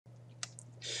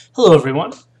Hello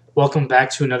everyone, welcome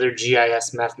back to another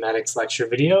GIS Mathematics lecture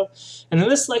video. And in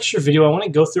this lecture video I want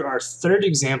to go through our third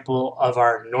example of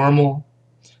our normal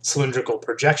cylindrical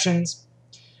projections,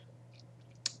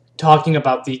 talking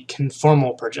about the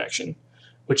conformal projection,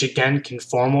 which again,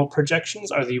 conformal projections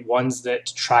are the ones that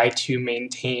try to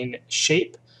maintain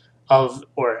shape of,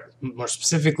 or more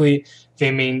specifically, they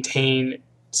maintain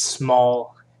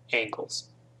small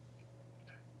angles.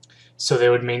 So they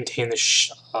would maintain the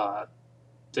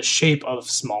shape of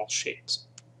small shapes.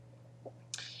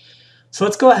 So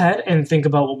let's go ahead and think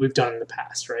about what we've done in the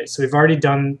past, right? So we've already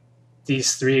done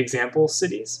these three example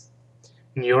cities,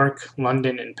 New York,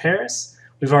 London, and Paris.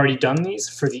 We've already done these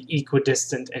for the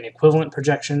equidistant and equivalent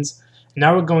projections.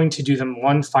 Now we're going to do them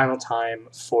one final time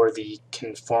for the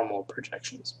conformal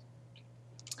projections.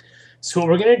 So what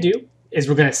we're going to do is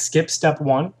we're going to skip step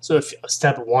one. So if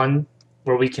step one,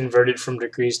 where we converted from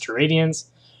degrees to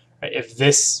radians, right, if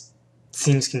this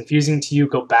seems confusing to you,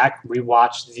 go back,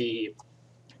 rewatch the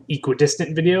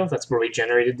equidistant video. That's where we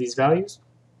generated these values.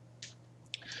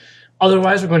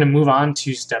 Otherwise, we're going to move on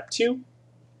to step two,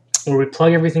 where we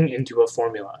plug everything into a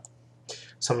formula.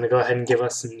 So I'm going to go ahead and give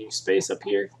us some new space up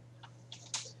here,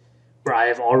 where I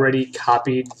have already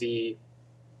copied the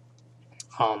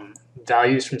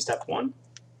values from step one.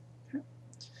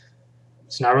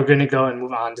 So now we're going to go and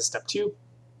move on to step two,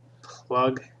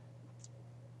 plug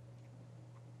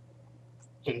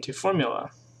into formula.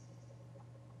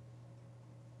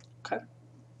 Okay.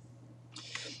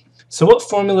 So what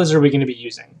formulas are we going to be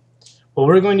using? Well,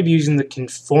 we're going to be using the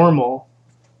conformal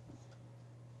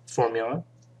formula,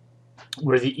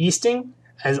 where the easting,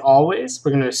 as always,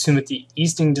 we're going to assume that the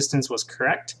easting distance was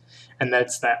correct, and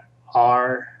that's that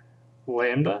r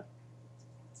lambda,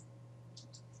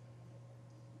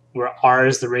 where r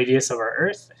is the radius of our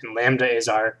Earth, and lambda is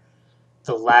the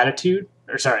longitude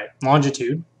of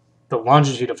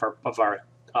our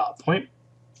point.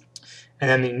 And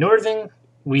then the northing,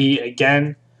 we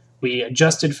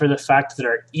adjusted for the fact that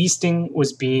our easting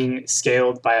was being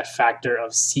scaled by a factor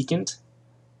of secant,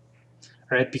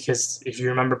 right? Because if you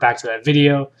remember back to that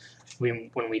video,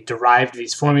 when we derived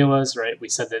these formulas, right, we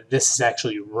said that this is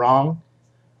actually wrong,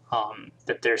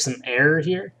 that there's some error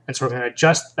here, and so we're going to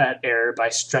adjust that error by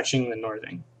stretching the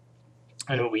northing.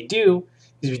 And what we do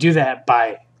is we do that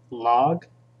by log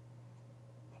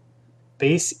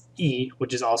base e,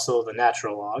 which is also the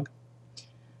natural log,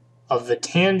 of the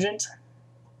tangent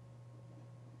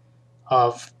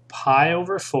of pi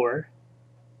over 4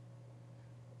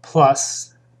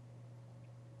 plus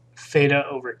theta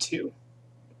over 2.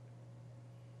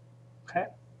 Okay?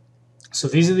 So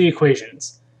these are the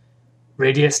equations.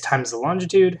 Radius times the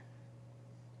longitude,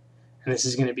 and this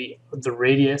is going to be the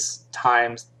radius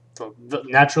times the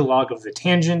natural log of the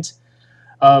tangent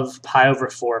of pi over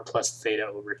 4 plus theta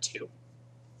over 2.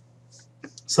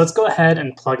 So let's go ahead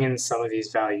and plug in some of these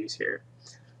values here.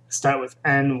 Let's start with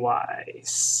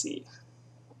NYC.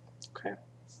 Okay.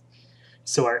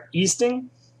 So our easting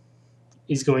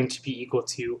is going to be equal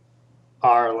to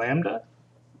r lambda.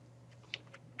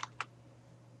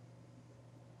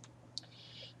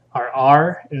 Our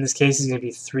r in this case is going to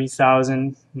be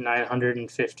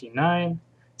 3,959,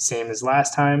 same as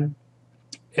last time.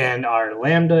 And our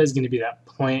lambda is going to be that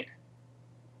point.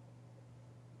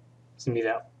 It's going to be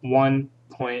that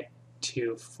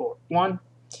 1.241.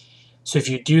 So if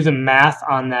you do the math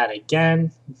on that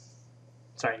again,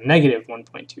 negative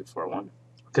 1.241,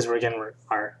 because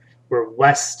we're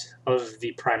west of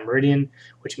the prime meridian,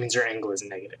 which means our angle is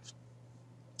negative.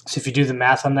 So if you do the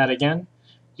math on that again,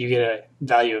 you get a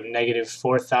value of negative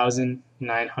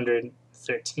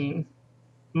 4,913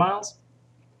 miles.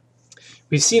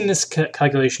 We've seen this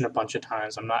calculation a bunch of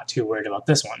times. I'm not too worried about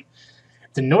this one.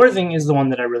 The northing is the one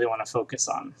that I really want to focus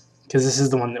on, because this is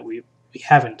the one that we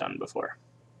haven't done before.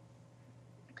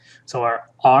 So our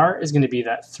r is going to be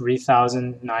that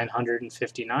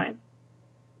 3,959.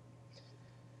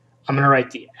 I'm going to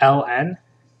write the ln,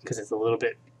 because it's a little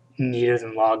bit neater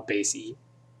than log base e,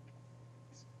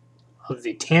 of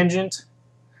the tangent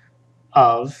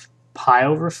of pi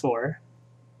over 4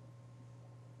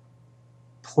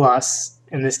 plus,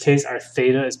 in this case, our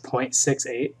theta is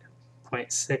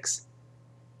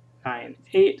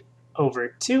 0.698 over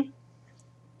 2.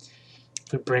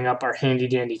 We bring up our handy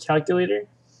dandy calculator.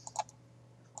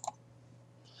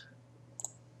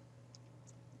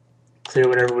 Clear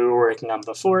whatever we were working on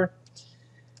before.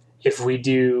 If we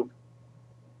do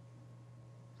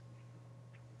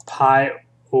pi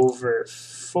over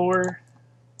 4,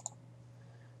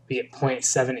 we get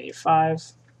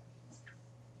 0.785.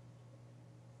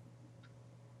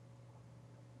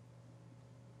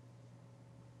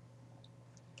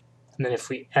 And then if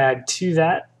we add to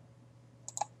that,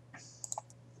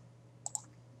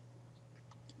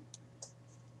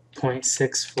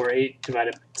 .648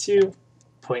 divided by 2,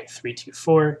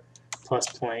 0.324 plus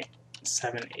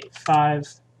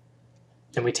 0.785.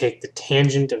 Then we take the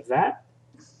tangent of that,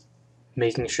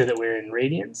 making sure that we're in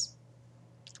radians.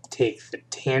 Take the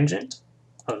tangent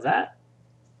of that,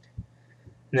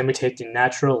 and then we take the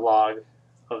natural log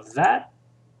of that,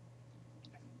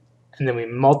 and then we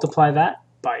multiply that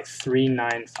by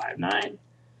 3959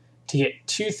 to get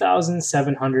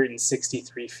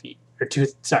 2,763 feet, or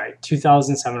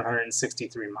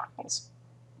 2,763 miles.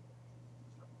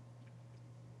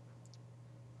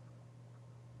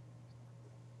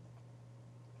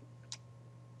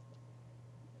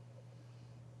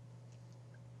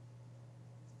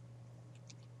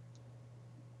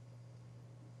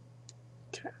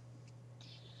 Okay.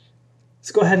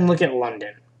 Let's go ahead and look at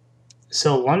London.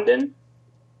 So London,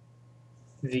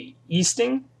 the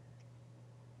easting,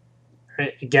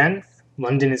 right, again,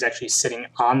 London is actually sitting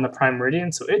on the prime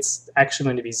meridian, so it's actually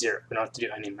going to be 0. We don't have to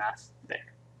do any math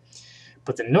there.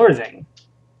 But the northing,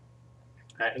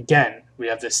 right, again, we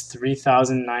have this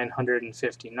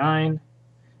 3,959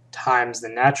 times the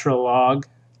natural log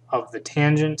of the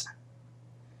tangent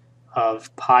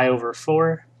of pi over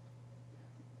 4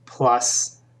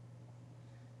 plus,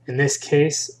 in this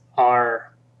case,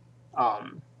 our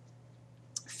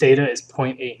theta is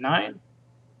 0.89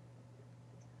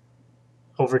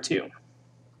 over 2.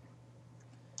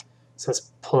 So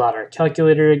let's pull out our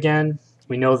calculator again.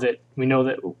 We know that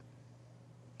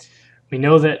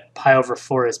pi over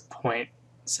 4 is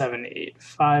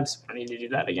 0.785, so we don't need to do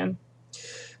that again.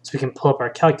 So we can pull up our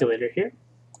calculator here.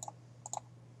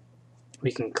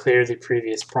 We can clear the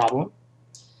previous problem,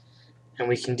 and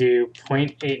we can do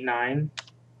 0.89.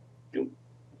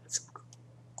 Let's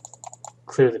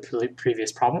clear the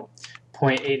previous problem.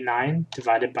 0.89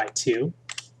 divided by 2.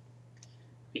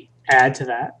 We add to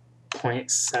that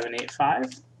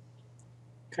 0.785.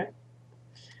 Okay.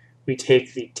 We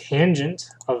take the tangent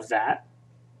of that.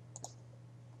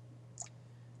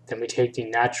 Then we take the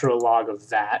natural log of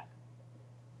that.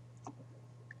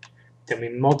 Then we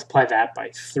multiply that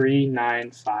by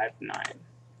 3959.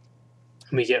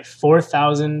 And we get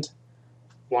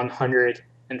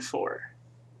 4,104.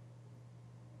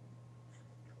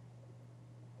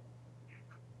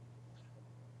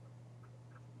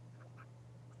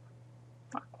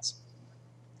 Miles.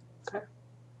 Okay.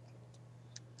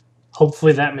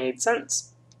 Hopefully that made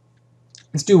sense.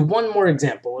 Let's do one more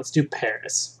example. Let's do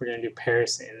Paris. We're going to do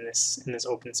Paris in this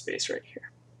open space right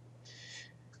here.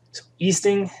 So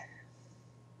easting,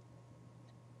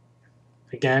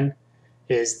 again,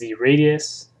 is the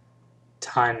radius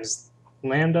times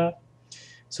lambda.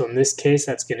 So in this case,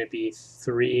 that's going to be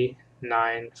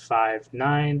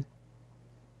 3959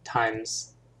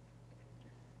 times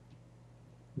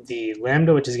the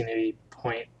lambda, which is going to be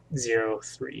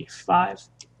 0.035.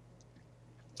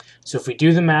 So if we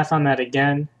do the math on that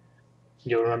again,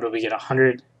 you'll remember we get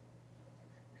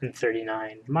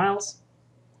 139 miles.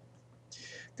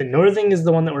 The northing is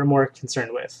the one that we're more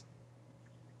concerned with.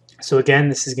 So again,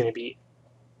 this is going to be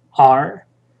r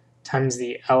times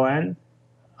the ln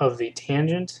of the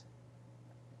tangent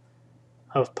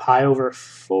of pi over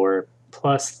 4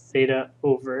 plus theta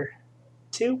over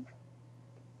 2.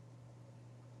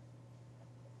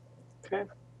 Okay.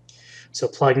 So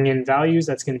plugging in values,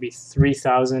 that's going to be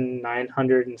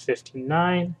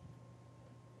 3,959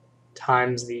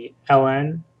 times the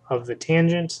ln of the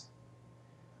tangent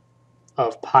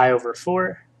of pi over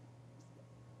 4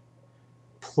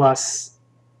 plus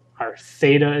our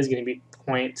theta is going to be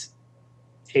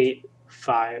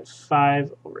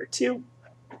 0.855 over 2.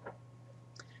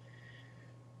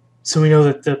 So we know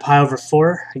that the pi over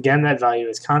 4, again, that value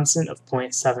is constant of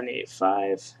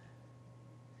 0.785.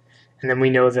 And then we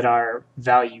know that our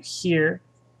value here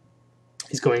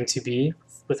is going to be,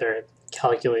 with our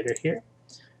calculator here,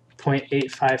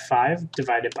 0.855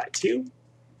 divided by 2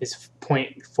 is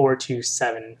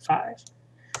 0.4275.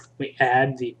 We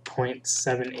add the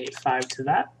 0.785 to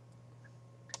that.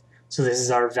 So this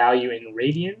is our value in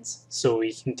radians. So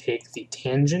we can take the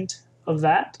tangent of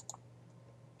that,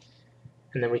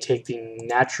 and then we take the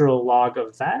natural log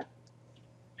of that,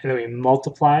 and then we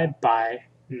multiply by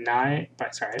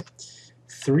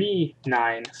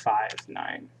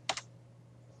 3959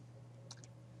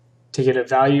 to get a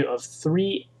value of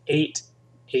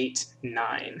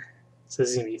 3889. So this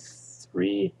is going to be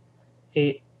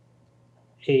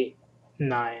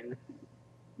 3889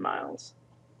 miles.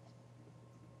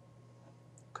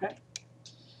 Okay.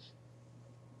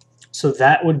 So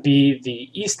that would be the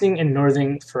easting and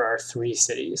northing for our 3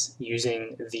 cities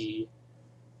using the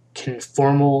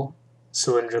conformal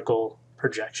cylindrical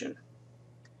projection.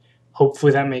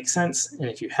 Hopefully that makes sense, and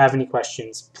if you have any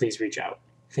questions, please reach out.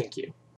 Thank you.